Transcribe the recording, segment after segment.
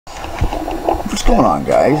What's going on,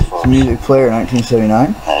 guys? It's Music Player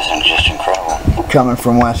 1979. That's just incredible. Coming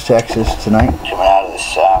from West Texas tonight. Coming out of the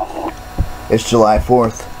south. It's July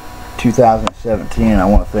 4th, 2017, and I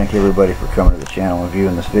want to thank everybody for coming to the channel and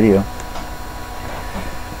viewing this video.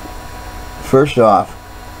 First off,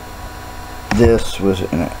 this was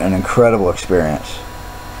an incredible experience.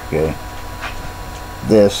 Okay,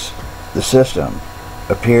 the system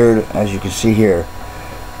appeared, as you can see here,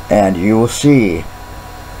 and you will see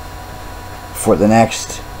for the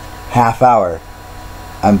next half hour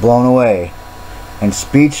I'm blown away and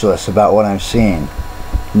speechless about what I'm seeing.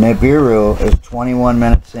 Nibiru is 21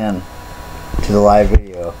 minutes in to the live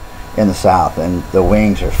video in the south, and the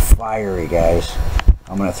wings are fiery, guys.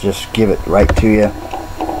 I'm gonna just give it right to you,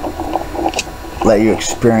 let you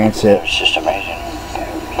experience it. It's just amazing.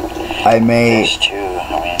 I may This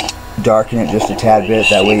too, darken it just a tad bit,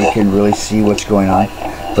 that way you can really see what's going on,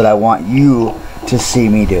 but I want you to see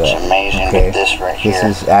me do it. It's amazing. Okay, This right here.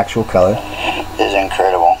 this is actual color. Is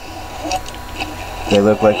incredible. They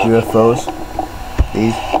look like UFOs,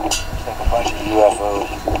 these, It's like a bunch of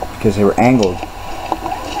UFOs. because they were angled.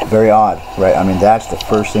 Very odd, right? I mean, that's the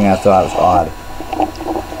first thing I thought was odd.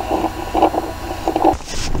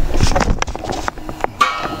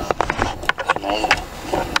 It's amazing.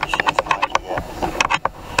 See if I can get.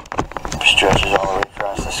 Stretches all the way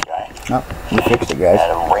across the sky. Oh, we fixed it, guys.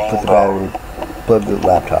 Had a rainbow. Put the battery, plug the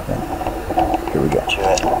laptop in. Here we go. To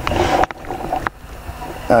it.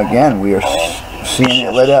 Again, we are seeing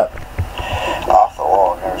it lit up. Off the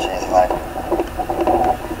wall. I've never seen anything like it.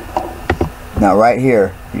 Now right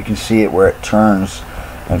here, you can see it where it turns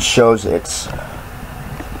and shows its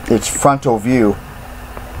frontal view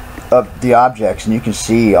of the objects, and you can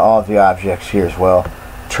see all of the objects here as well,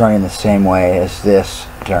 turning the same way as this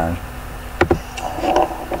turned.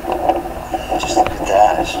 Just look at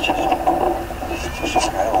that. It's just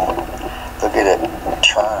incredible. Look at it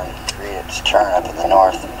turn. Read its turn up in the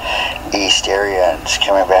northeast area, and it's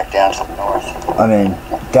coming back down to the north. I mean,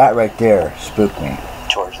 that right there spooked me.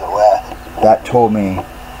 Towards the west. That told me,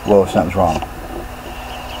 whoa, something's wrong.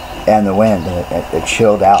 And the wind, it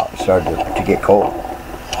chilled out. It started to get cold.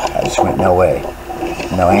 I just went, no way.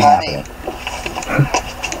 No, ain't happening.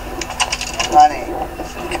 Honey,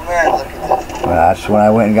 come here and look at this. Well, that's when I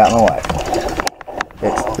went and got my wife.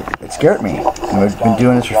 It scared me. And we've been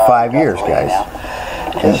doing this for 5 years, guys.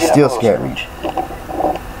 And it still scared me.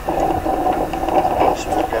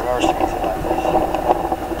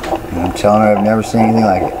 And I'm telling her I've never seen anything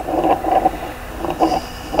like it.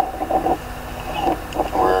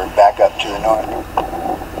 We're back up to the north.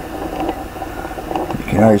 You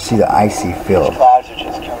can already see the icy field Clouds are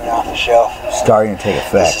just coming off the shelf. starting to take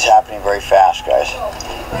This is effect. happening very fast, guys.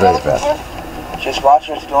 Very fast. Just watch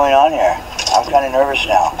what's going on here. I'm kind of nervous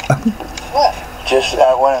now. What? Just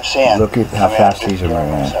what I'm seeing. Look at how fast these are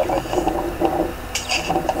moving.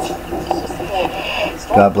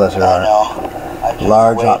 God bless her I heart. know.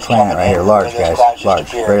 Large hot planet right here. Large, guys.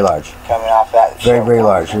 Large. Very large. Coming off that. Very, very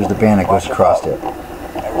large. Here's the band that goes across it.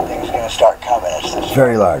 Everything's going to start coming. It's this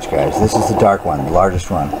Very large, guys. This is the dark one, the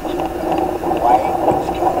largest one. white. It's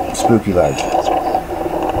coming. Spooky large.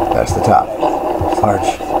 That's the top.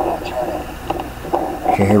 Large.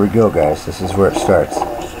 Okay, here we go, guys. This is where it starts.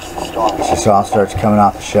 This just all starts coming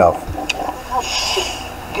off the shelf.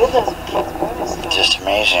 Just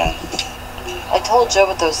amazing. I told Joe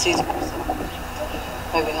what those seeds were.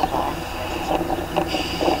 Maybe he'll know.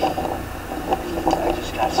 I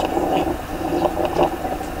just got spooked.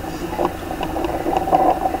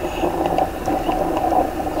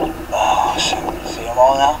 Oh, so see them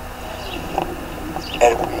all now?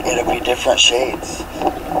 It'll be different shades.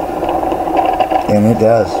 And it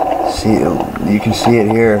does. See, you can see it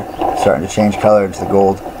here, starting to change color. It's the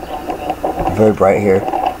gold. Very bright here.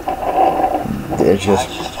 It's just,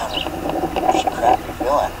 It's a crappy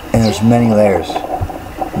feeling. and there's many layers.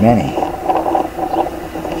 Many.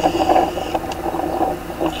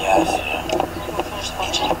 Yeah, I see it. Finish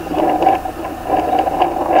watching.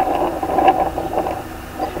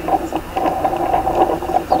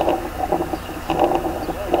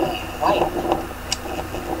 White.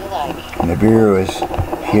 You like? Nibiru is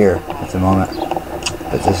here at the moment,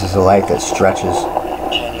 but this is a light that stretches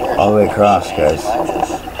 10 years. all the way across, guys. Like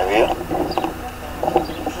this. Have you?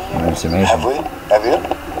 I mean, it's Have amazing. we? Have you?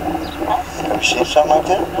 Have you seen something like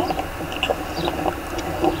that?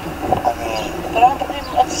 I mean, But aren't they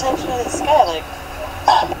at the same side of the sky? Like,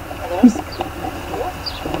 are those?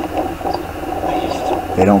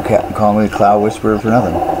 They don't call me the cloud whisperer for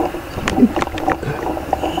nothing.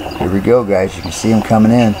 Here we go, guys. You can see them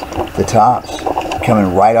coming in. The tops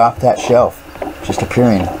coming right off that shelf, just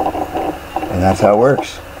appearing, and that's how it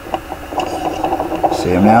works. See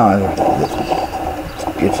them now?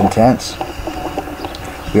 It's intense.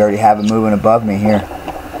 We already have it moving above me here.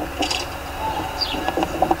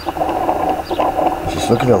 Just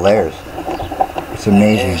look at the layers. It's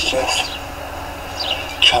amazing. It's just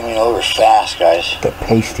coming over fast, guys. The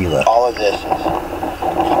pasty look. All of this is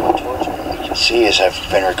coming towards me. You can see as I've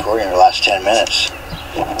been recording the last 10 minutes.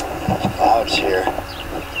 Clouds here.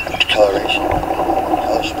 Coloration.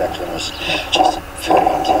 Color spectrum is just very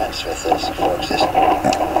intense with this, folks. This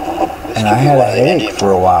and I had a headache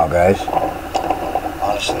for a while, guys.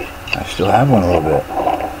 Honestly. I still have one a little bit.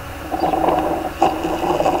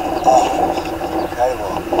 Oh,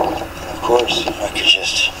 incredible. Of course, if I could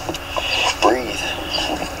just breathe,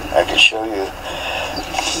 I could show you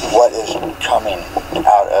what is coming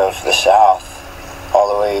out of the south, all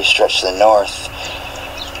the way stretched to the north,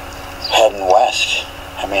 heading west.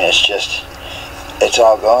 I mean, it's just, it's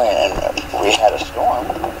all going, and we had a storm.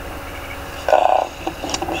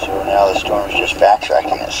 So now the storm is just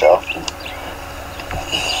backtracking itself.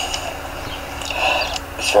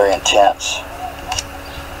 It's very intense.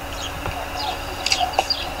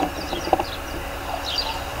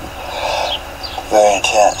 Very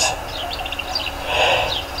intense.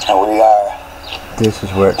 And we are... This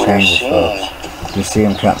is where it changes, folks. You see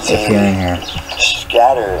them appearing here.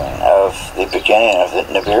 Scattering of the beginning of the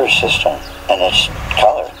Nibiru system and its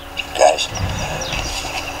color, guys.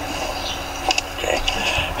 Okay,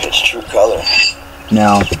 its true color.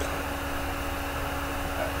 Now,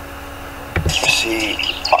 see,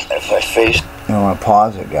 if I face... I want to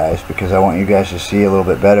pause it, guys, because I want you guys to see a little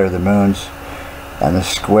bit better the moons and the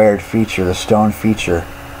squared feature, the stone feature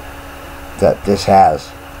that this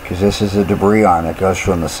has. Because this is a debris arm that goes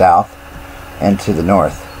from the south and to the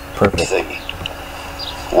north. Perfect.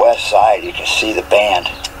 The west side, you can see the band,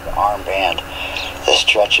 the arm band that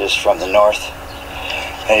stretches from the north.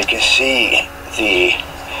 And you can see the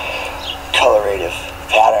colorative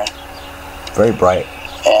pattern. Very bright.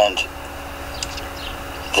 And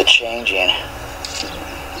the changing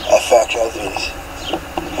effect of these.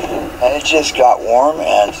 And it just got warm,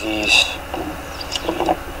 and these,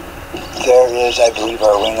 there is, I believe,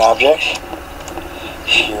 our wing object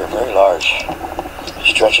here, very large. It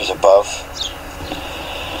stretches above.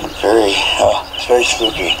 Very, it's very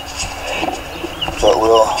spooky. But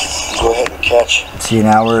we'll go ahead and catch. See,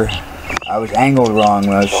 now I was angled wrong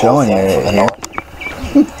when I was showing you it here.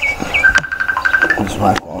 It's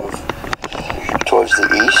my fault. Towards the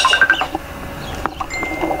east.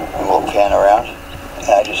 And we'll pan around. And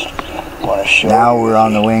I just want to show you. Now we're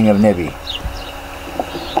on the wing of Nibi.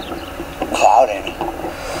 Clouding.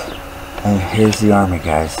 And here's the army,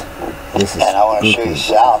 guys. This is and I want to show spooky. you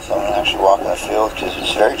south. I'm going to actually walk in the field because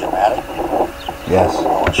it's very dramatic. Yes. I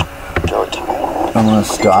want to show it to you. I'm going to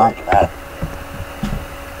stop.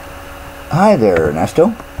 Hi there,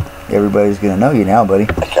 Ernesto. Everybody's going to know you now, buddy.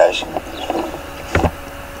 Guys.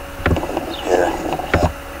 Here.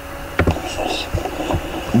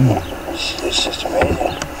 It's just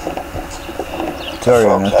amazing. Sorry,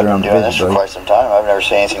 Folks, Ernesto, I've I'm been doing this busy, for buddy. quite some time. I've never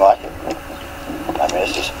seen anything like it. I mean,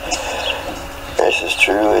 this is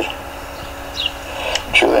truly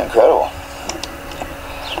incredible.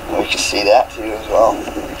 We can see that too as well.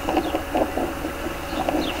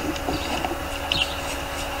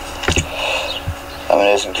 I mean,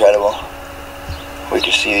 it's incredible. We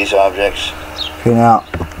can see these objects. Okay, now,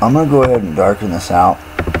 I'm going to go ahead and darken this out.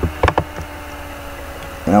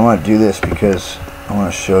 And I want to do this because I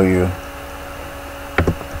want to show you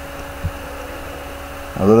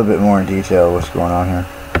a little bit more in detail what's going on here.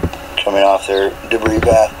 Coming off their debris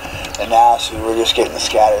bath. And now, see, we're just getting the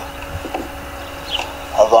scatter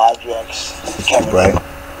of objects coming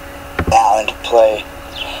now into play,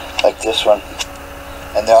 like this one.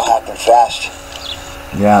 And they'll happen fast.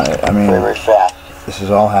 Yeah, I mean, very, very fast. This is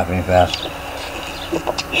all happening fast.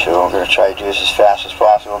 So I'm going to try to do this as fast as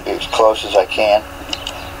possible, be as close as I can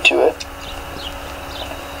to it.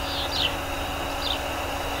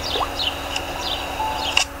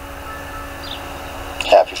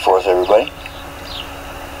 Happy 4th, everybody.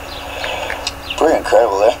 Pretty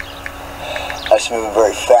incredible there. That's moving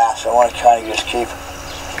very fast. I want to kind of just keep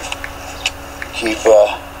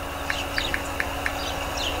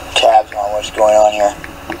tabs on what's going on here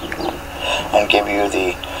and give you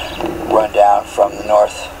the rundown from the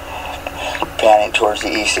north, panning towards the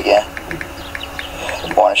east again.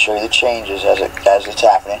 I want to show you the changes as it's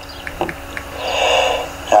happening.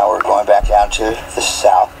 Now we're going back down to the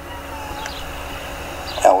south,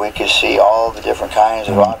 and we can see all the different kinds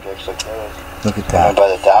of objects. Look at those. Look at that. By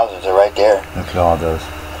the thousands, they're right there. Look at all those.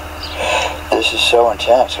 This is so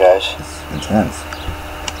intense, guys. It's intense.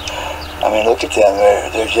 I mean, look at them.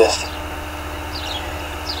 They're just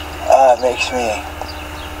It makes me...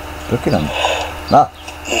 Look at him. Ah.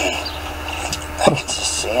 I can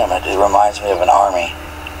just see him. It reminds me of an army.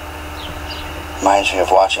 Reminds me of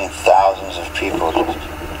watching thousands of people just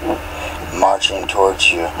marching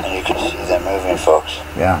towards you, and you can see them moving, folks.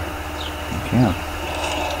 Yeah, you can.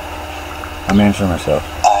 I'm answering myself.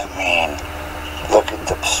 I mean, look at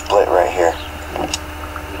the split right here.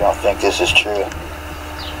 You don't think this is true?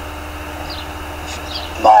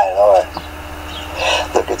 My Lord.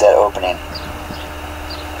 Look at that opening.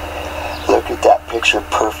 Look at that picture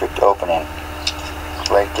perfect opening.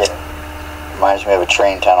 Right there. Reminds me of a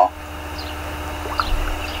train tunnel.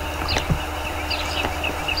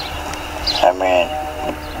 I mean,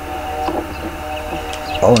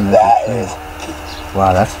 oh, and that is...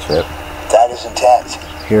 Wow, that's a trip. That is intense.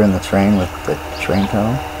 Here in the train with the train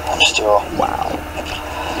tunnel? I'm still... Wow.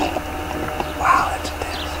 Wow, that's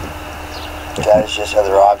intense. That is just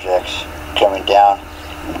other objects coming down.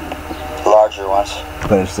 Larger ones.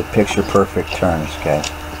 But it's the picture perfect turns, okay?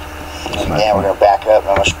 Again, we're going to back up.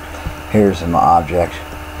 I'm going to here's an object.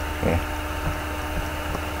 Okay.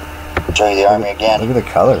 show you the army again. Look at the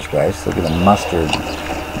colors, guys. Look at the mustard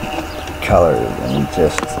color and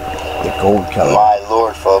just the gold color. My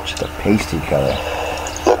Lord, folks. The pasty color.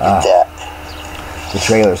 Look at that. The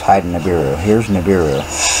trailer's hiding Nibiru. Here's Nibiru.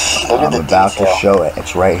 Look at the I'm about detail. to show it.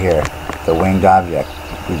 It's right here. The winged object.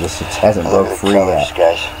 It hasn't broke free colors, yet.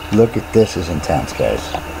 Guys. Look at this. Is intense, guys.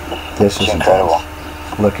 This is incredible.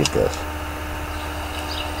 Intense. Look at this.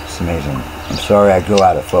 It's amazing. I'm sorry I go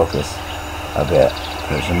out of focus a bit.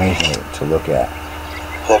 It's amazing to look at.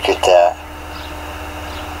 Look at that.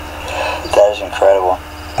 That is incredible.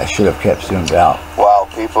 I should have kept zoomed out. While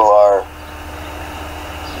people are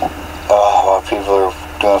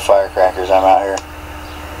doing firecrackers, I'm out here.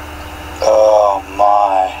 Oh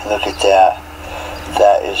my, look at that.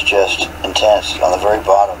 That is just intense. On the very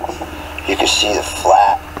bottom, you can see the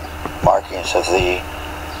flat markings of the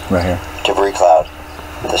right here debris cloud,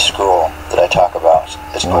 the scroll that I talk about.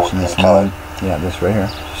 It's golden in color. Yeah, this right here.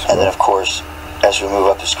 And then, of course, as we move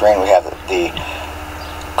up the screen, we have the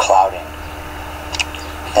clouding.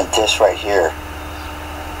 And this right here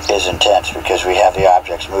is intense because we have the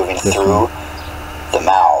objects moving through the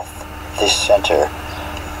mouth, the center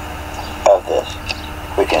of this.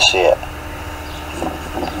 We can see it.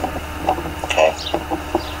 Okay.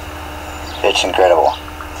 It's incredible.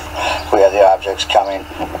 We have the objects coming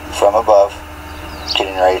from above,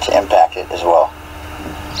 getting ready to impact it as well.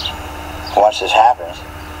 Once this happens,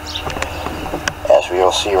 as we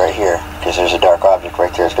will see right here, because there's a dark object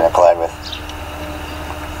right there it's going to collide with.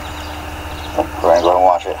 We're going to go and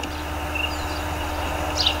watch it.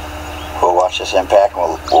 We'll watch this impact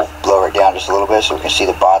and we'll blow it down just a little bit so we can see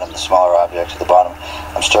the bottom, the smaller objects at the bottom.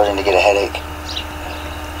 I'm starting to get a headache.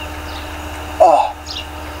 Oh,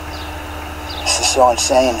 this is so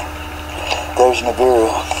insane. There's Nibiru.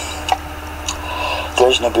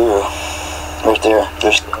 There's Nibiru. Right there.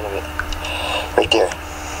 There's the head of it. Right there,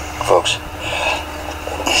 folks.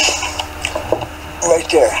 Right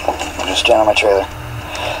there. I'm going to stand on my trailer.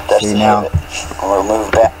 That's the head of it. I'm going to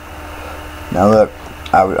move back. Now look,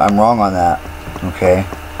 I'm wrong on that. Okay?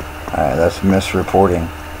 Alright, that's misreporting.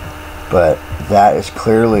 But that is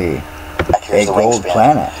clearly a gold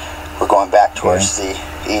planet. We're going back towards the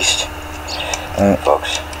east. And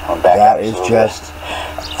folks, I'm back that is just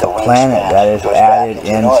the planet that is added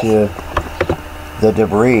into the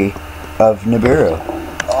debris of Nibiru.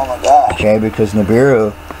 Oh my gosh. Okay, because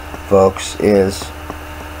Nibiru, folks, is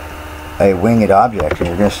a winged object, and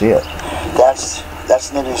you're going to see it. That's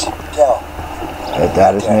Nibiru's tail.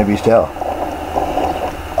 That is Nibiru's tail.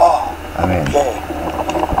 Oh. I mean. Okay.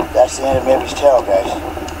 That's the end of Nibiru's tail,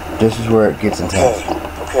 guys. This is where it gets intense.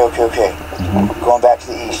 Okay. Going back to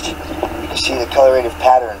the east. You can see the colorative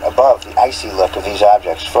pattern above, the icy look of these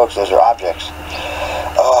objects. Folks, those are objects.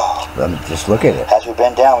 Oh. Just look at it. As we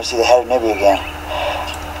bend down, we see the head of Nibiru again.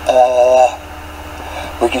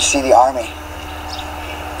 We can see the army.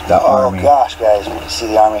 Army. Oh gosh, guys, we can see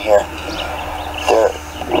the army here. They're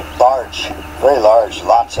large, very large,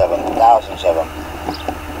 lots of them, thousands of them.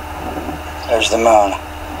 There's the moon.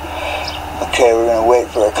 Okay, we're going to wait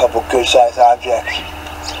for a couple good-sized objects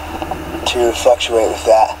to fluctuate with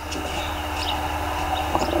that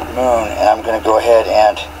moon, and I'm going to go ahead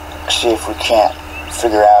and see if we can't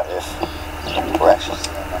figure out if we're actually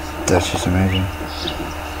seeing this. That's just amazing.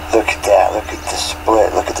 Look at that. Look at the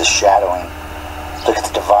split. Look at the shadowing. Look at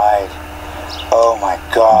the divide. Oh my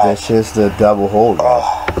God. This is the double hole, guys.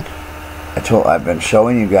 I've been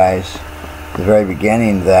showing you guys at the very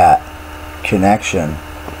beginning that connection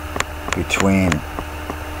between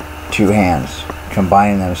two hands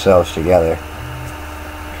combining themselves together.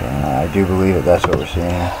 Okay, and I do believe that that's what we're seeing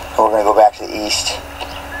here. We're going to go back to the east.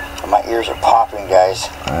 My ears are popping, guys.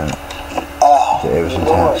 Oh, it was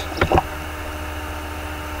intense.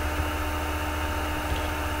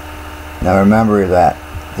 Now remember that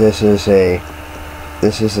this is the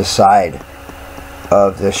side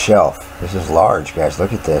of this shelf. This is large, guys.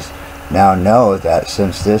 Look at this. Now know that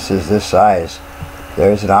since this is this size,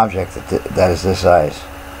 there is an object that is this size.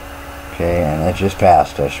 Okay, and it just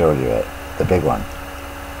passed. I showed you it, the big one.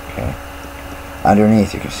 Okay.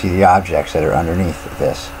 Underneath, you can see the objects that are underneath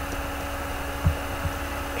this.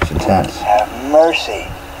 It's intense. Have mercy.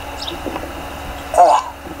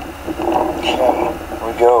 Okay, here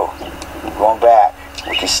we go. Going back.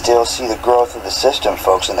 We can still see the growth of the system,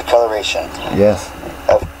 folks, and the coloration. Yes.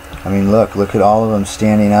 I mean, look at all of them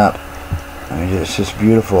standing up. I mean, it's just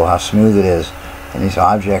beautiful how smooth it is. And these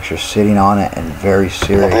objects are sitting on it and very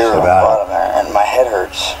serious about it. There, and my head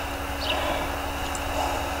hurts.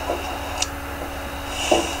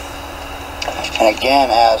 And again,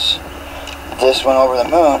 as this went over the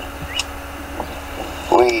moon,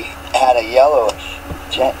 we had a yellowish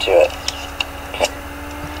tint to it. Okay.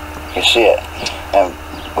 You can see it. And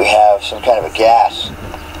we have some kind of a gas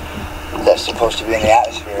that's supposed to be in the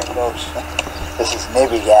atmosphere, folks. This is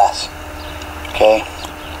Nibiru gas. Okay.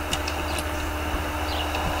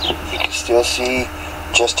 You can still see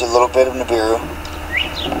just a little bit of Nibiru.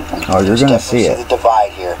 Oh, you're going to see it. The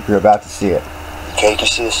divide here. You're about to see it. Okay, you can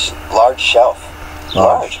see this large shelf.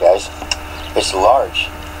 Large, guys. It's large.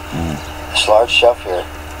 This large shelf here.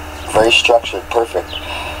 Very structured, perfect.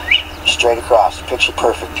 Straight across, picture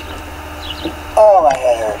perfect. Oh, my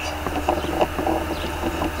head hurts.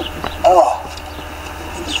 Oh.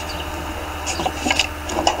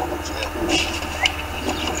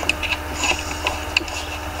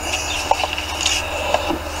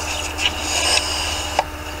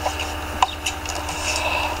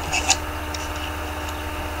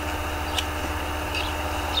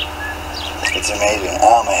 It's amazing.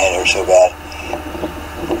 Oh, my head hurts so bad.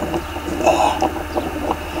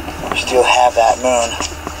 We still have that moon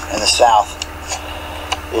in the south.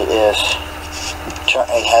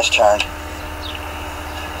 It has turned.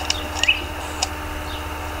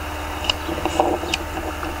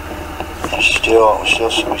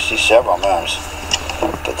 We see several moons,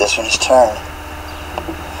 but this one has turned.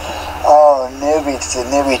 Oh, it's the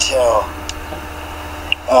Nibiru tail.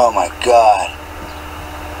 Oh my God.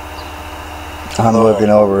 I'm looking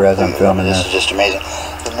over as I'm filming this. This is just amazing.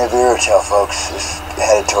 The Nibiru tail, folks, is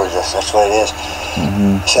headed towards us. That's what it is.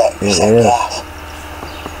 It's that gas.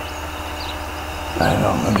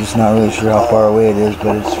 I'm just not really sure how far away it is,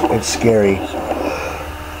 but it's scary.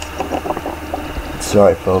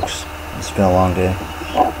 Sorry, folks. It's been a long day.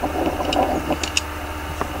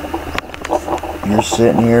 You're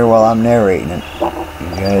sitting here while I'm narrating it. You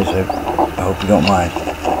guys, I hope you don't mind.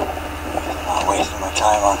 I'm not wasting my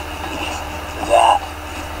time on that.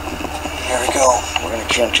 Here we go. We're going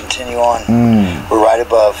to continue on. We're right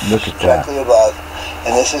above. Look at that. Directly above.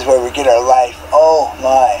 And this is where we get our life. Oh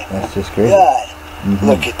my. That's just crazy. God.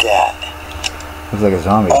 Look at that. Looks like a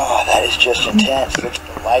zombie. Oh, that is just intense. Look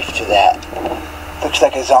at the life to that. Looks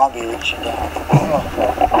like a zombie reaching down.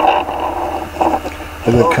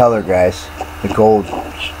 Look at the color, guys. The gold.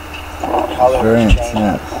 Color it's very is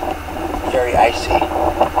intense. Very icy.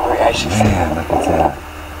 Very icy. Man, look at that.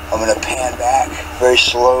 I'm going to pan back very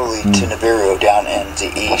slowly to Nibiru down in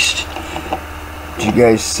the east. Do you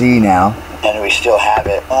guys see now? And we still have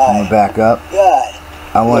it. I'm going to back up. God.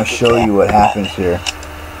 I want to show you what happens here.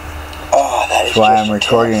 Oh, that is That's why I'm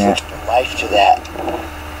recording it. The life to that.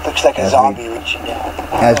 Looks like a zombie reaching down.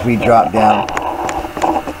 As we drop down.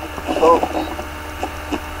 Oh.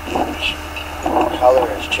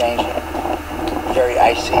 Color is changing. Very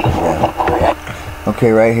icy. Yeah. Very icy.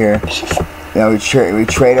 Okay, right here. Now we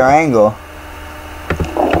trade our angle.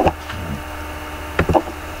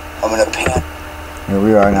 I'm going to pan. Here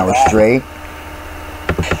we are. Now we're straight.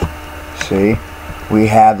 See? We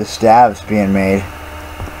have the stabs being made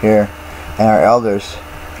here. And our elders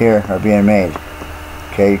here are being made.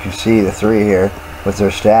 Okay, you can see the three here with their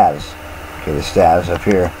stabs. Okay, the stabs up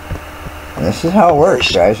here. And this is how it works,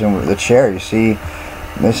 guys. And with the chair, you see,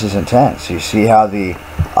 this is intense. You see how the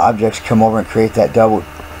objects come over and create that double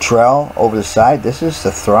trail over the side? This is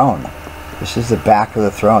the throne. This is the back of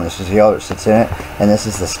the throne. This is the elder that sits in it, and this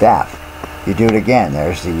is the staff. You do it again.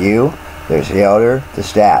 There's the U, there's the elder, the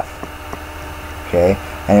staff. Okay,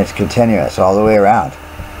 and it's continuous all the way around.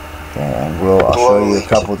 Okay, and I'll show you a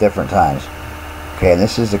couple different times. Okay, and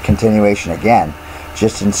this is the continuation again,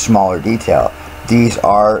 just in smaller detail. These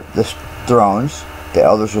are the thrones. The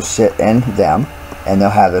elders will sit in them, and they'll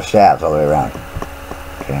have their staffs all the way around.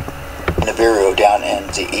 Okay, Okay. Nibiru down in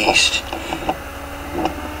the east.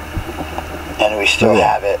 And we still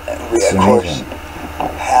have it. And we, of course,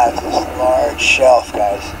 have this large shelf,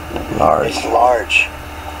 guys. Large. It's large.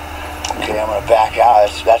 Okay, I'm going to back out.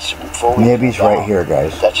 That's fully Nibby's right here,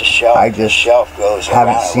 guys. That's a shelf. I just shelf goes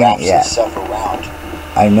haven't around, seen it yet. itself around.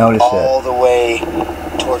 I noticed all it. the way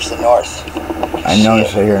towards the north. I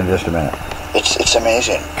noticed it here in just a minute. It's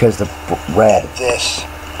amazing. Because the red this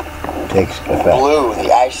takes effect. Blue,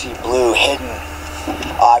 the icy blue, hidden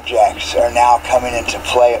objects are now coming into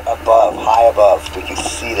play above, high above. We can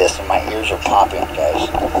see this, and my ears are popping, guys.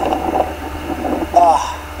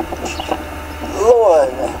 Ah,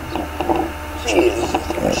 Lord, jeez, this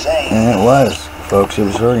is insane. And it was, folks. It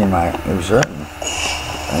was hurting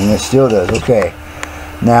and it still does. Okay,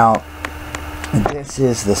 now this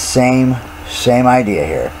is the same idea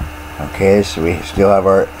here. Okay, so we still have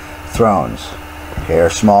our thrones. Okay, our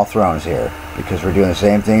small thrones here, because we're doing the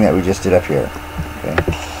same thing that we just did up here. Okay.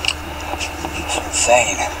 It's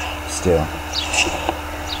insane. Still.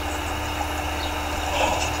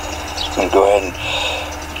 I'm going to go ahead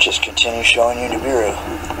and just continue showing you Nibiru.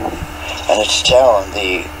 And it's telling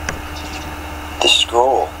the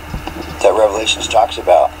scroll that Revelations talks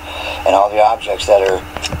about, and all the objects that are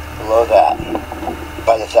below that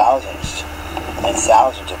by the thousands and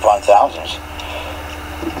thousands upon thousands.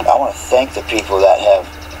 I want to thank the people that have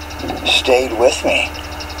stayed with me.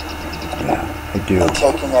 Yeah, I do. And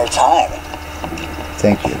taking their time.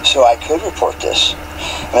 Thank you. So I could report this.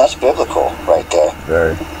 I mean, that's biblical right there.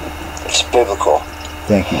 Very. It's biblical.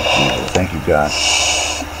 Thank you, Jesus. Thank you, God.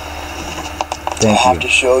 Thank you. I have to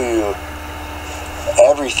show you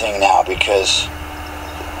everything now, because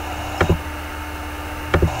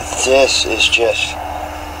this is just,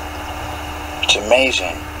 it's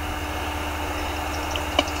amazing.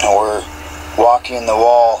 And we're walking the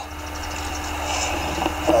wall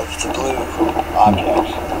of the blue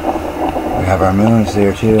objects. We have our moons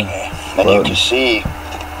there too. Okay. And you can see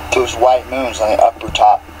those white moons on the upper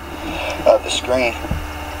top of the screen.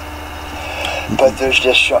 But there's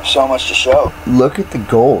just so much to show. Look at the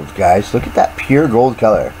gold, guys. Look at that pure gold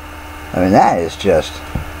color. I mean, that is just,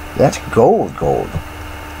 that's gold.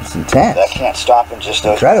 It's intense. That can't stop in just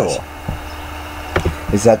those incredible. moons.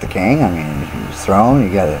 Is that the king? I mean, his throne,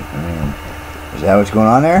 you got it. I mean, is that what's going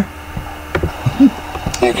on there?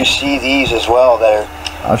 You can see these as well that are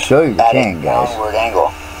I'll show you the at king, a guys. downward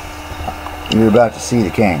angle. You're about to see the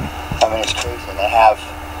king. I mean, it's crazy. And they have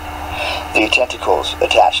the tentacles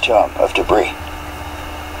attached to them of debris.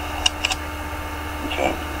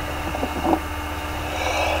 Okay.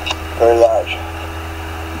 Very large.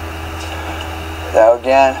 Now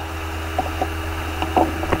again,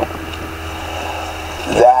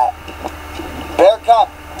 that bear come.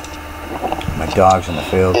 My dog's in the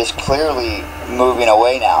field. Is clearly moving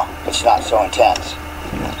away now. It's not so intense.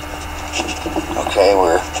 Yeah. Okay,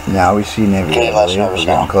 we're now we see Nibiru. getting less nervous We're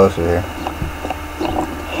getting now. closer here.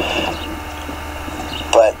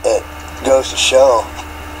 But it goes to show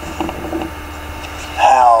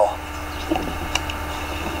how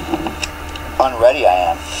unready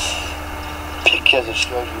I am, because it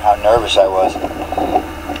shows you how nervous I was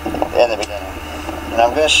in the beginning. And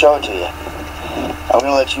I'm going to show it to you. I'm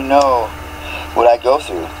going to let you know what I go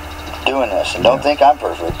through doing this, and don't think I'm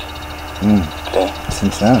perfect. Okay? It's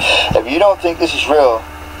intense. If you don't think this is real,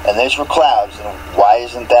 and these were clouds, then why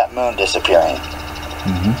isn't that moon disappearing?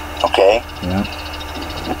 Okay? Yeah.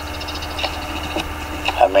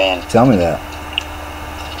 I mean, Tell me that.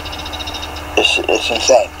 it's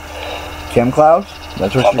insane. Chem clouds?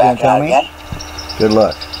 That's what Come you're going back to tell out me? again. Good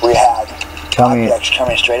luck. We have Tell me. objects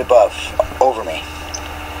coming straight above, over me.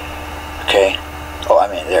 Okay? Oh, I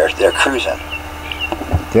mean, they're cruising.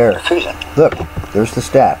 There. They're cruising. Look, there's the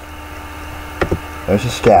staff. There's the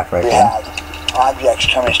staff right We there. have objects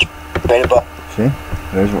coming straight above. See?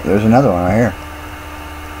 There's another one right here.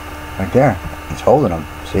 Right there. He's holding them.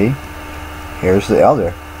 See? Here's the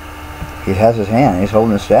elder. He has his hand. He's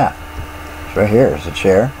holding the staff. It's right here. There's a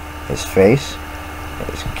chair. His face.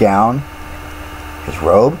 His gown. His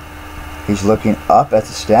robe. He's looking up at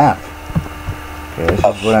the staff. Okay, this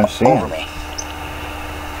is what I'm seeing. Over me.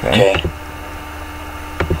 Okay.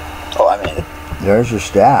 Oh, I mean, There's your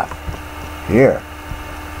staff. Here.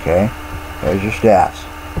 Okay. There's your staffs.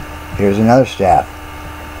 Here's another staff.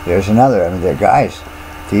 There's another. I mean, they're guys.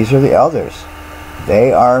 These are the elders.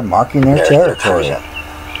 They are marking their territory.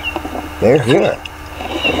 They're here.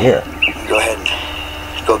 They're here. Go ahead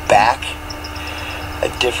and go back a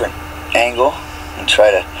different angle and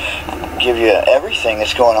try to give you everything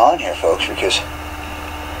that's going on here, folks, because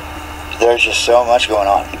there's just so much going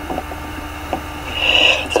on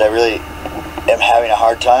that I really am having a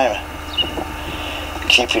hard time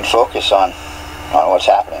keeping focus on what's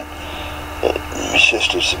happening.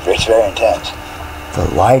 It's very intense. The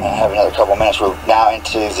lighting. I have another couple minutes. We're now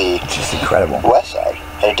into the just incredible west side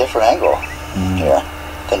at a different angle here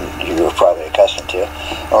than you were probably accustomed to.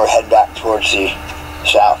 And we're heading back towards the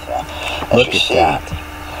south now. Look at that.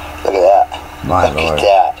 Look at that. My Look Lord. at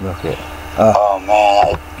that. Look at. Oh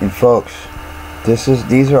man. And folks,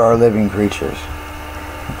 these are our living creatures.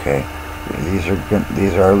 Okay,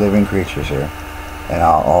 these are our living creatures here, and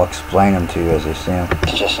I'll explain them to you as I see them.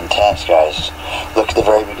 It's just intense, guys. Look at the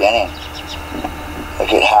very beginning.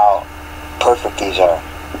 Look at how perfect these are.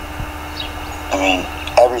 I mean,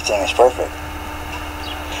 everything is perfect.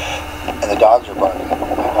 And the dogs are barking.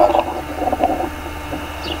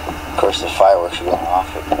 Of course, the fireworks are going off.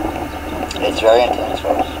 It's very intense,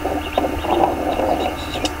 folks. Very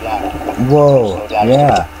intense. Whoa,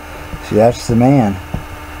 yeah. See, that's the man.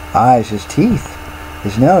 Eyes, his teeth,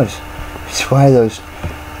 his nose. That's why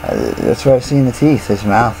that's why I've seen the teeth, his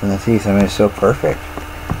mouth and the teeth. I mean, it's so perfect.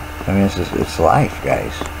 I mean, it's life,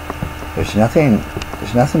 guys. There's nothing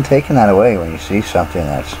taking that away when you see something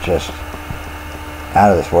that's just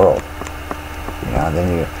out of this world. You know,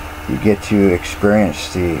 then you get to experience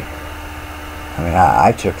the. I mean,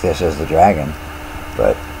 I took this as the dragon,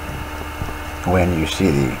 but when you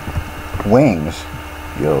see the wings,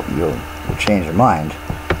 you'll change your mind.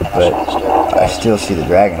 But I still see the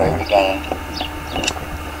dragon here.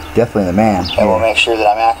 Definitely the man. And we'll make sure that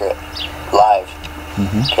I'm accurate. Live.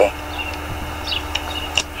 Okay.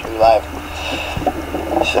 Show you live.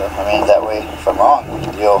 So, I mean, that way, if I'm wrong,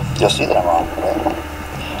 you'll see that I'm wrong. Right?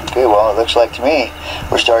 Okay, well, it looks like to me,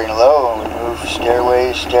 we're starting low and we move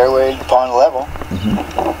stairway upon level.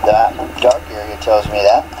 That dark area tells me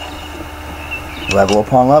that. Level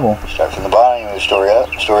upon level. Start from the bottom, you move story up.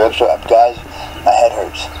 Guys, my head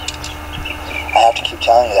hurts. I have to keep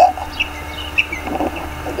telling you that.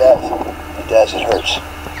 It does, it hurts.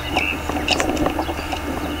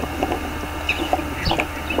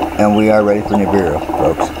 And we are ready for Nibiru,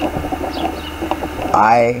 folks.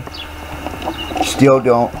 I still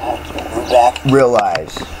don't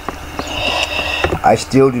realize. I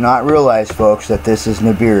still do not realize, folks, that this is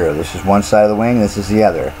Nibiru. This is one side of the wing, this is the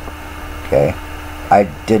other. Okay? I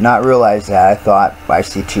did not realize that. I thought I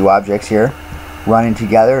see two objects here running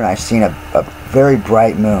together, and I've seen a very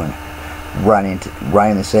bright moon running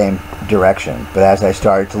the same direction. But as I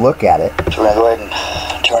started to look at it, so we're going to go ahead and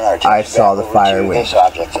turn our attention I saw the fire wings. This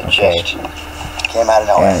object that just came out of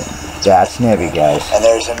nowhere. And that's Nibby, guys. And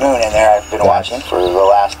there's a moon in there I've been watching for the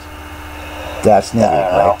last. That's Nibby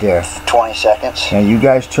right there. 20 seconds. And you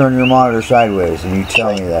guys turn your monitor sideways, and you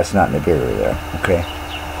tell me that's not Nibiru there. Okay.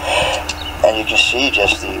 And you can see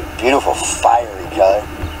just the beautiful fiery color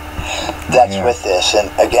that's with this. And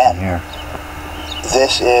again,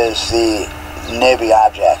 this is the Nibby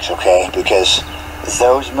objects, okay? Because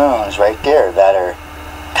those moons right there that are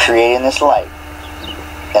creating this light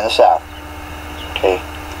in the south, okay?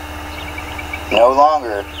 No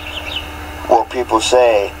longer will people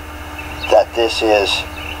say that this is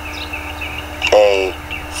a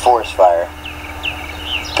forest fire.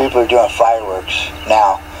 People are doing fireworks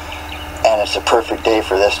now, and it's a perfect day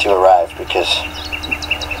for this to arrive, because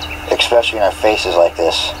especially in our faces like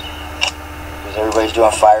this, because everybody's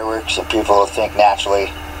doing fireworks and people will think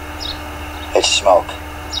naturally it's smoke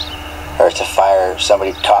or it's a fire,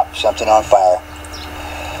 somebody caught something on fire.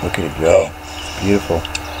 Look at it go. Okay. Beautiful.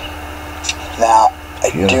 Now I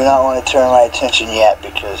do not want to turn my attention yet,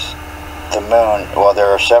 because the moon, well, there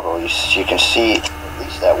are several. You can see at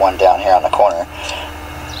least that one down here on the corner.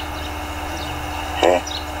 Okay,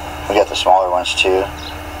 we got the smaller ones too.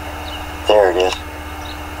 There it is.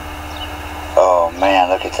 Oh man,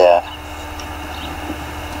 look at that.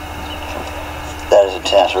 That is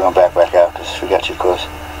intense. We're going to back out because we got too close.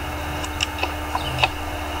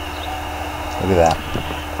 Look at that.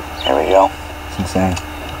 Here we go. It's insane.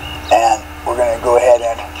 And we're going to go ahead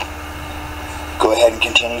and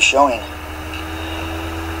continue showing.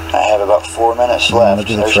 I have about 4 minutes left. Look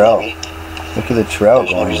at the trail. Look at the trail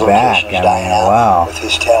going back. I mean, wow. With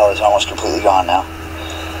his tail is almost completely gone now.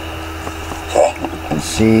 Okay. And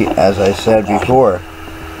see, as I said before,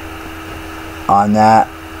 on that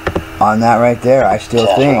right there, I still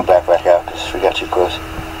think. Back out because we got too close.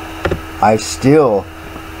 I still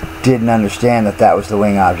didn't understand that was the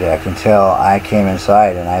wing object until I came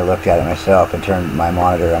inside and I looked at it myself and turned my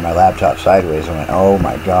monitor on my laptop sideways and went, oh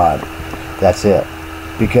my god, that's it.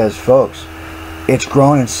 Because folks, it's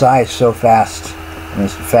grown in size so fast. I mean,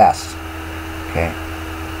 it's fast. Okay?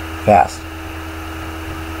 Fast.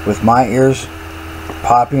 With my ears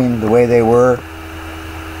popping the way they were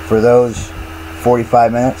for those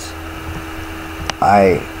 45 minutes,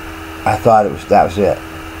 I thought that was it.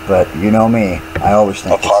 But you know me, I always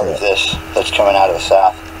think a part of this that's coming out of the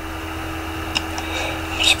south.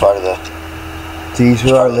 It's part of the... These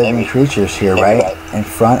are our living creatures here, right in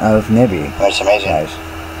front of Nibiru. It's amazing, guys.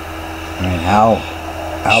 I mean, how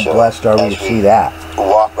blessed are we to see that?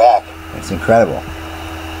 Walk back. It's incredible.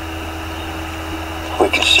 We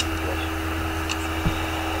can see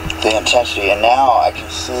the intensity, and now I can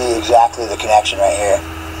see exactly the connection right here.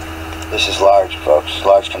 This is large, folks.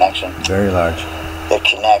 Large connection. Very large. It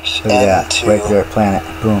connects Look at that, into... right there, planet.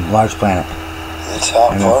 Boom, large planet. It's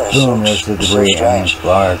hot And for us. boom, there's the debris. So I mean, it's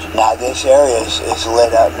large. Now this area is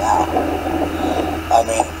lit up now. I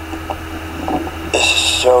mean, this is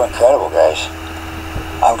so incredible, guys.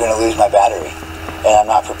 I'm going to lose my battery, and I'm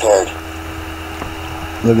not prepared.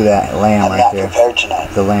 Look at that lamb right there. I'm not prepared tonight.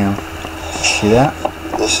 The lamb. See that?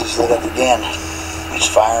 This is lit up again. It's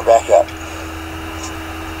firing back up.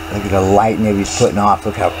 Look at the light Nibiru's putting off.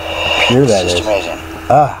 Look how pure that is. It's just amazing.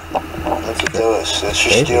 Ah. Look at those. It's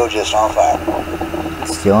just still just on fire.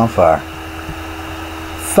 Still on fire.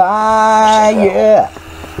 Fire!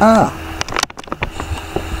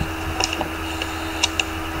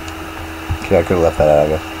 Okay, I could have left that out, I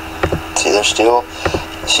guess. See, they're still...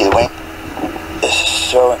 See the wing? This is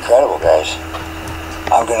so incredible, guys.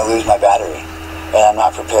 I'm going to lose my battery, and I'm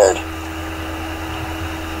not prepared.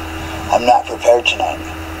 I'm not prepared tonight.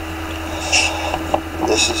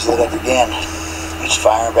 This is lit up again. It's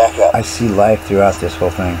firing back up. I see life throughout this whole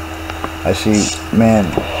thing. I see men,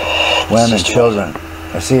 women, children.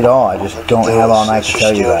 I see it all. I just don't have all night to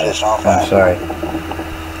tell you about it. I'm sorry.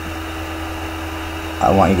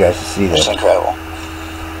 I want you guys to see this. It's incredible.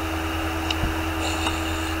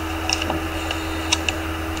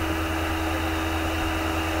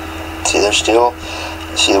 See, they're still...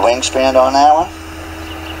 See the wingspan on that one?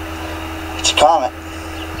 It's a comet.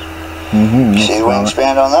 See the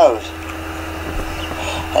wingspan on those?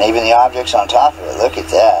 And even the objects on top of it. Look at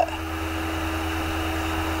that.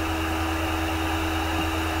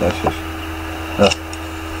 That's just...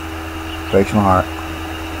 breaks my heart.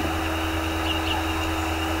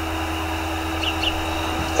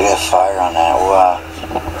 Look at the fire on that. Wow.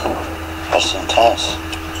 That's intense.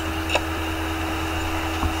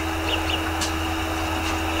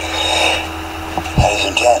 That is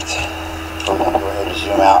intense. We're going to go ahead and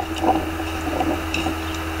zoom out.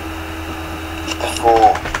 The full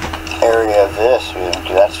area of this,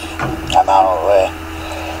 because I'm out all the way.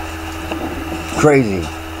 Crazy.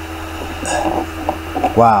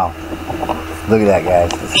 Wow. Look at that, guys.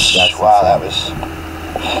 That's wow, insane.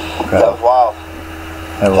 that was wild.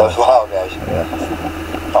 That was wild, guys. Yeah.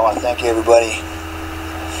 I want to thank everybody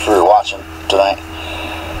for watching tonight.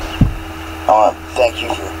 I want to thank you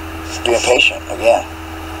for being patient again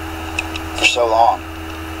for so long.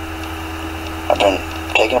 I've been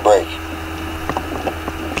taking a break.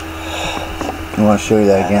 I want to show you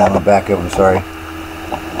that again. I'm going to back up. I'm sorry.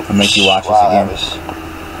 I'll make you watch this again.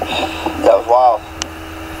 That was wild.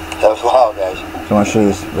 That was wild, guys. I want to show you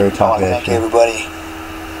this very top of I want to thank everybody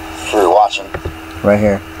for watching. Right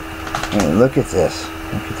here. And look at this.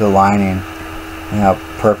 Look at the lining and how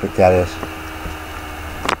perfect that is.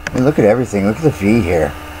 I mean, look at everything. Look at the V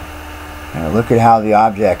here. And look at how the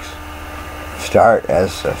objects start,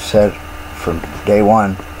 as I've said, from day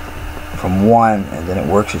one, from one, and then it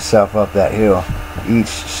works itself up that hill, each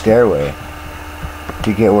stairway,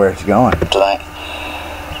 to get where it's going. Tonight,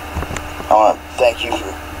 I want to thank you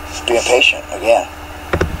for being patient again.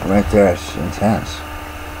 Right there, it's intense.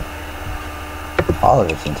 All of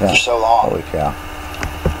it's intense. For so long. Holy cow.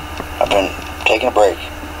 I've been taking a break.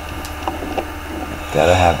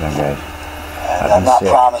 Gotta happen, guys. I'm not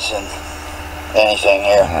promising anything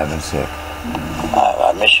here. I have been sick.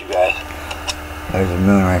 I miss you guys. There's a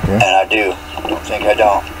moon right there. And I do. Don't think I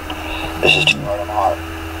don't. This is too hard on my heart.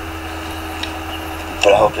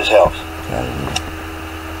 But I hope this helps.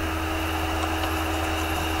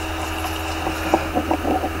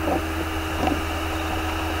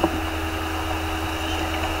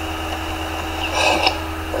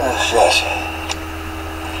 Yes.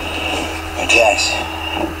 Intense.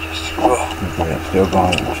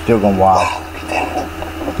 Still going wild. Wow, look at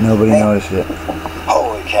that. Nobody noticed it.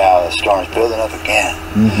 Holy cow, the storm's building up again.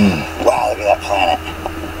 Wow, look at that planet.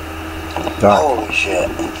 Dark. Holy shit.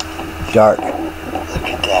 Dark. Look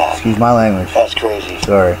at that. Excuse my language. That's crazy.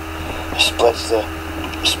 Sorry. Splits the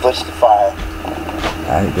fire.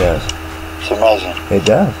 It does. It's amazing. It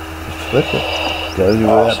does. It splits it. Tells you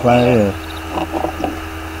where that planet is.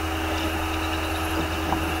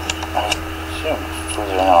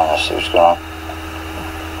 Further in on, let's see what's going on.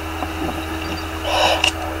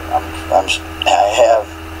 I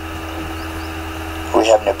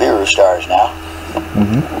have Nibiru stars now.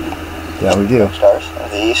 Yeah, we do. Stars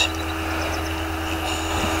of these.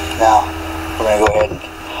 Now, we're going to go ahead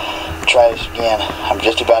and try this again. I'm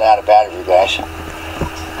just about out of battery, guys.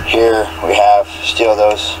 Here we have still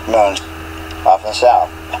those moons off in the south.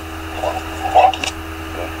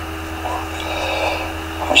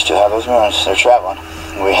 We still have those moons. They're traveling.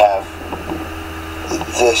 We have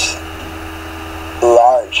this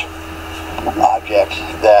large object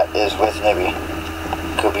that is with Nibi.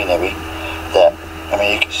 Could be Nibi. That, I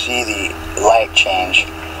mean, you can see the light change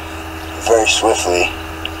very swiftly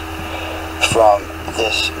from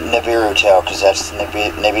this Nibiru tail, because that's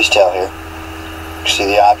Nibi's tail here. You see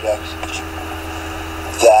the objects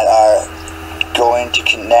that are going to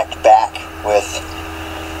connect back with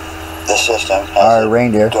the system as our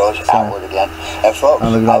reindeer goes outward again. And folks,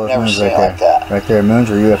 look at all I've those never moons seen right it like there. that. Right there, moons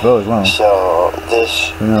or UFOs, one of them. So this,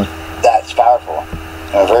 Who knows? that's powerful.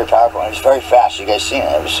 Very powerful. And it was very fast. You guys seen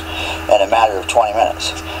it. It was in a matter of 20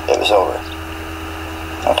 minutes. It was over.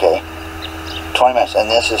 Okay. 20 minutes. And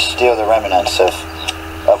this is still the remnants of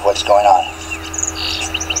what's going on.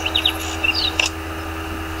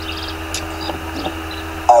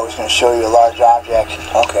 I was going to show you a large object.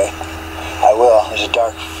 Okay. I will. There's a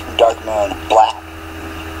dark moon. Black.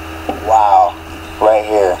 Wow. Right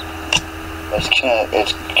here.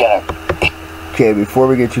 It's gonna Okay, before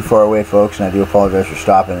we get too far away, folks, and I do apologize for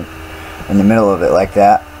stopping in the middle of it like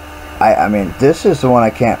that. I mean, this is the one I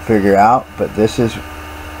can't figure out, but this is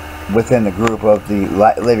within the group of the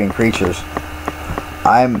living creatures.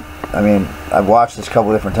 I mean, I've watched this a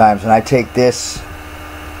couple different times, and I take these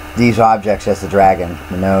objects as the dragon,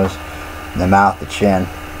 the nose, the mouth, the chin,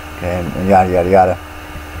 okay, and yada yada yada.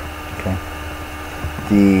 Okay.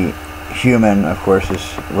 The human, of course,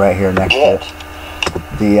 is right here next to it.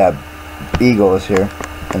 The eagle is here,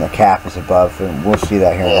 and the calf is above, and we'll see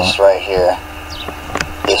that here. This right here,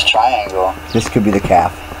 this triangle. This could be the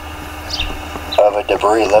calf of a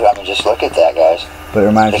debris. Look, I mean, just look at that, guys. But it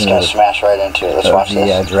reminds It's me gonna of smash right into it. Let's watch the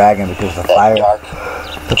this. dragon, because the That fire, dark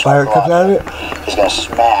fire comes out of it. It's gonna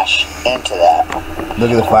smash into that. Look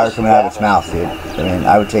at the fire coming out of its mouth, dude. I mean,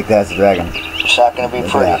 I would take that as a dragon. It's not gonna be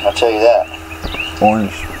pretty. Yeah. I'll tell you that.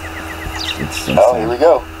 Orange. It's Oh, here we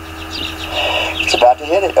go. It's about to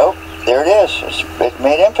hit it. Oh, there it is. It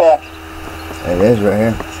made impact. It is right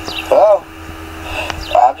here. Oh,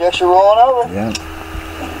 objects are rolling over. Yeah.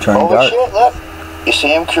 Turning Holy dark. shit! Look, you see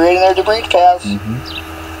them creating their debris paths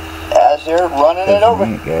as they're running it over.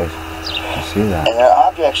 Neat, guys. You see that? And their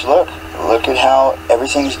objects, look at how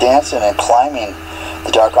everything's dancing and climbing.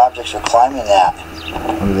 The dark objects are climbing that.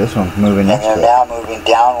 Look at this one moving next And to they're it. now moving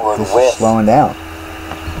downward This with is slowing down.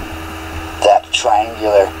 that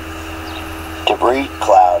triangular debris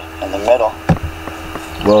cloud in the middle.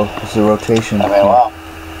 Well, it's a rotation. I mean, wow.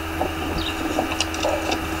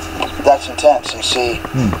 That's intense. And see,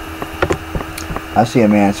 I see a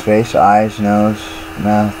man's face, eyes, nose,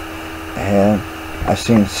 mouth, head. I've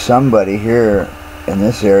seen somebody here in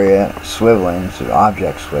this area swiveling. It's an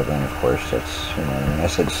object swiveling, of course. That's, you know, I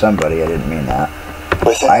said somebody, I didn't mean that.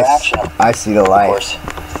 with interaction, of I see the light. course,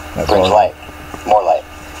 That's brings all. light, more light,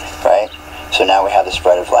 right? So now we have the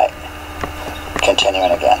spread of light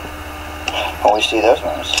continuing again. When we see those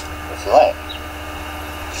moons, it's the light.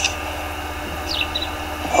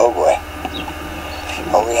 Oh boy.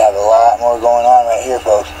 Oh, we have a lot more going on right here,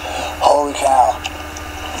 folks. Holy cow.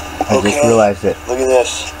 I just realized it. Look at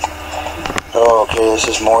this. Oh, okay, this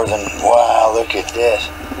is more than, wow, look at this.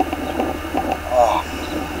 Oh.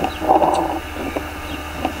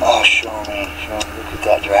 Oh, show me. Look at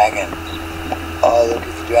that dragon. Oh, look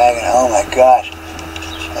at the dragon. Oh my gosh.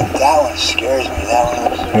 That one scares me. That one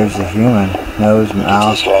looks like... Here's the human. Nose,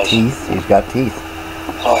 mouth, these guys. teeth. He's got teeth.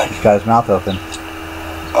 Oh, He's got his mouth open.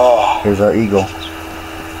 oh, Here's our eagle.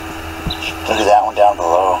 look at that one down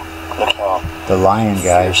below. Look how The lion,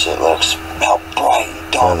 guys. fierce it looks. How bright and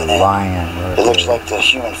The dominant. lion. It looks like the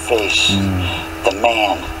human face. The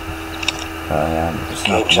man. Oh, yeah. It's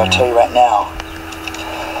Okay, not because the I'll tell man. you right now,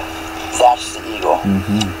 that's the eagle.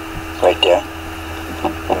 Right there.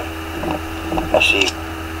 I see.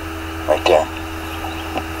 Right there.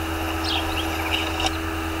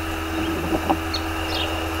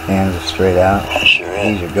 Hands are straight out. That sure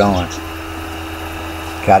is. These are going.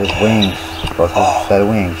 Got his wings. Both his set of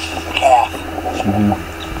wings. The calf.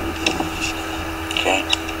 Okay.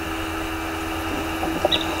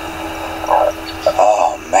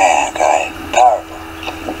 Oh man, guys, powerful.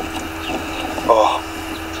 Oh,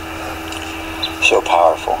 so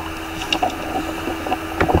powerful.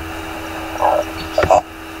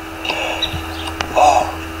 Oh,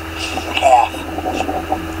 the calf.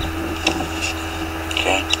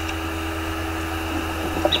 Okay.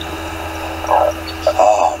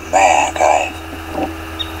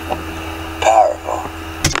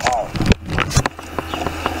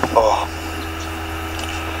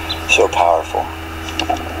 So powerful.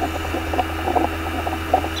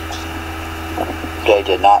 They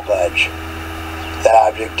did not budge. That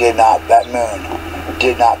object did not, that moon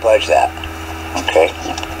did not budge that. Okay?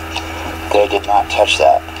 They did not touch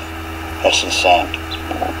that. That's insane.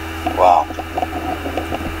 Wow.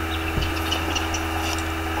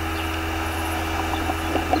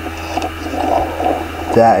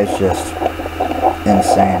 That is just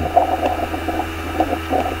insane.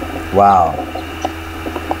 Wow.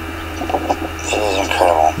 It is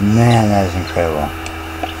incredible. Man, that is incredible.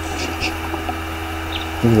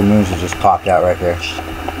 Look at the moons that just popped out right there.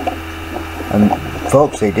 And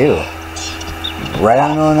folks, they do. Right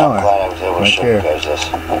out of the middle of nowhere. I'm glad I was able to show you guys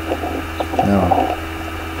this. No.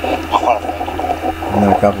 I want to thank you. And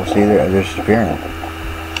then a couple see they're disappearing.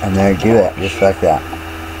 And they do that just like that.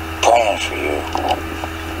 Praying for you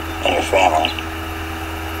and your family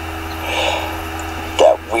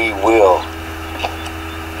that we will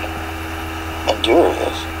endure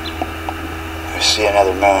this. We see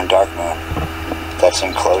another moon, dark moon, that's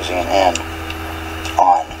enclosing in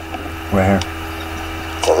on Right here.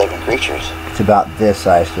 the living creatures. It's about this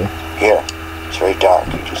size, too. Here, it's very dark.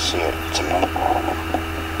 You can see it. It's a moon.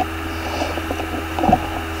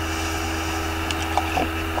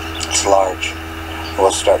 It's large.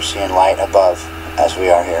 We'll start seeing light above as we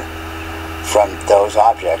are here from those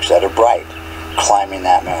objects that are bright climbing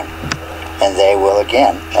that moon. And they will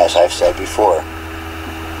again, as I've said before,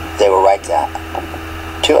 they will write that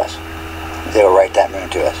to us. They will write that moon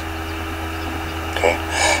to us. Okay?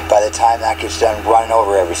 By the time that gets done running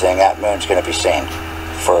over everything, that moon's going to be seen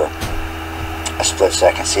for a split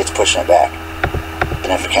second. See, it's pushing it back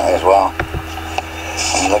significantly as well.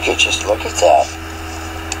 And just look at that.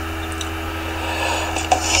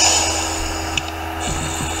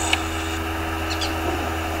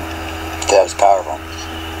 That was powerful.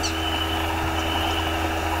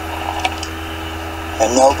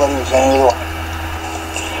 And nobody was anywhere to watch.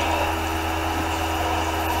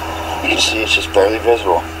 You can see it's just barely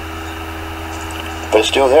visible. But it's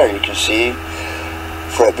still there. You can see,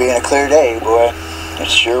 for it being a clear day, boy,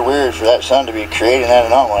 it's sure weird for that sun to be creating that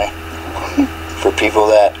anomaly. For people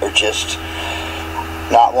that are just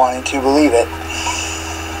not wanting to believe it.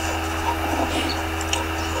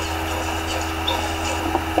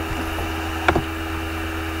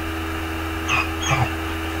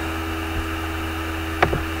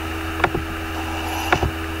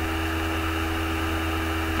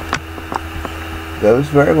 Those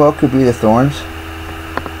very well could be the thorns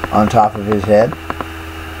on top of his head.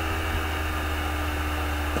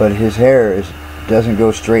 But his hair doesn't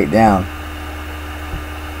go straight down.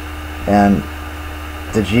 And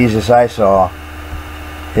the Jesus I saw,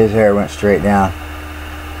 his hair went straight down.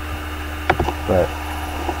 But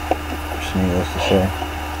just needless to say,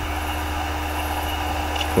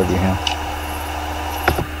 could be him.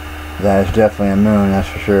 That is definitely a moon, that's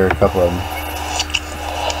for sure. A couple of them.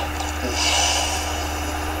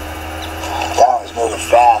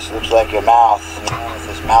 Fast, looks like your mouth, man with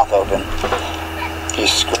his mouth open.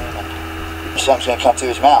 He's screaming. Something's going to come through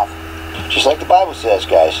his mouth. Just like the Bible says,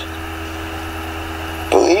 guys.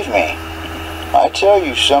 Believe me. I tell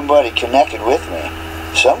you, somebody connected with me.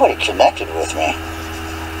 Somebody connected with me.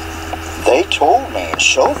 They told me and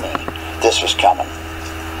showed me this was coming.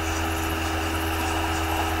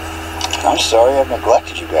 I'm sorry I've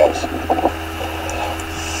neglected you guys.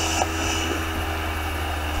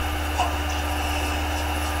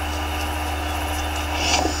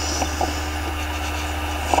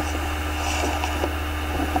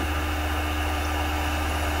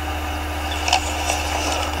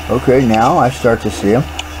 Okay, now I start to see him.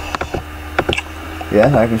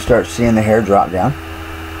 Yes, I can start seeing the hair drop down.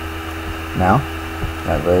 Now,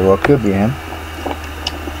 that very well could be him.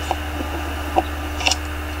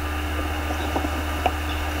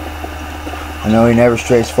 I know he never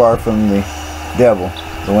strays far from the devil,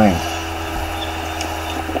 the wing.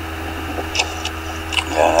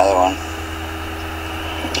 Got another one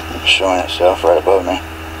showing itself right above me.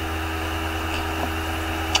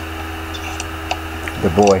 The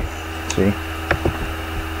boy, see?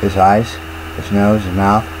 His eyes, his nose, his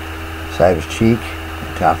mouth, side of his cheek,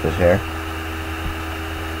 the top of his hair.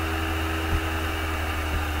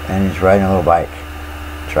 And he's riding a little bike,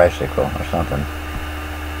 tricycle or something.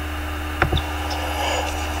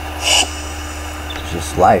 It's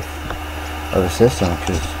just life of the system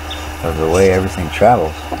because of the way everything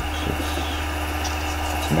travels.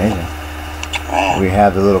 It's amazing. Man. We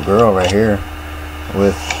have the little girl right here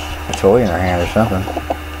with a toy in her hand or something.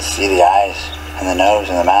 See the eyes and the nose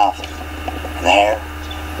and the mouth and the hair.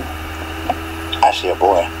 I see a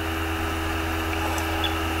boy.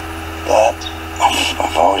 But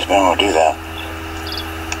I've always been able to do that.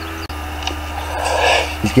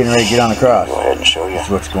 He's getting ready to get on the cross. Go ahead and show you. That's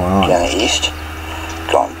what's going on. Down the east,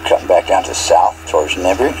 cutting back down to the south towards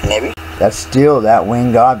Nibiru. That's still that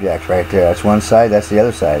winged object right there. That's one side, that's the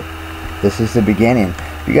other side. This is the beginning.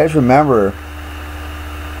 If you guys remember,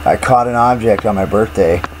 I caught an object on my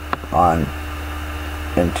birthday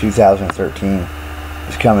in 2013. It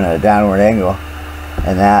was coming at a downward angle,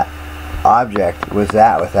 and that object was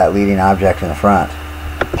that with that leading object in the front.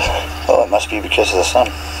 Oh, it must be because of the sun.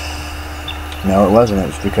 No, it wasn't. It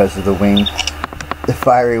was because of the wing, the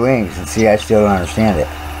fiery wings. And see, I still don't understand it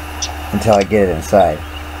until I get it inside,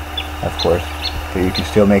 of course. But you can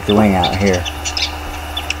still make the wing out here,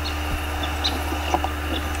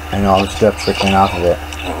 and all the stuff trickling off of it.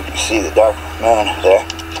 You can see the dark moon there.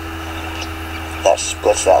 That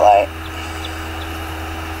splits that light.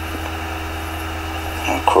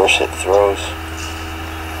 And of course it throws.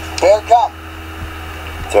 Here it comes.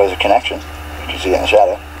 Throws a connection. You can see it in the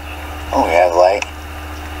shadow. Oh, we have light.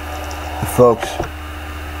 Folks,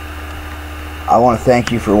 I want to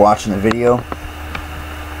thank you for watching the video.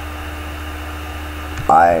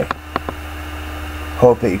 I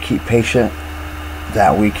hope that you keep patient,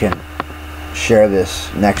 that we can share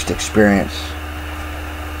this next experience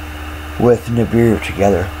with Nibiru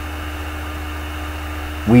together.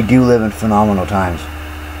 We do live in phenomenal times.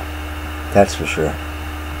 That's for sure.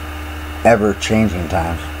 Ever-changing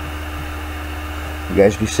times. You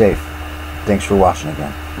guys be safe. Thanks for watching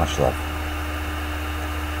again. Much love.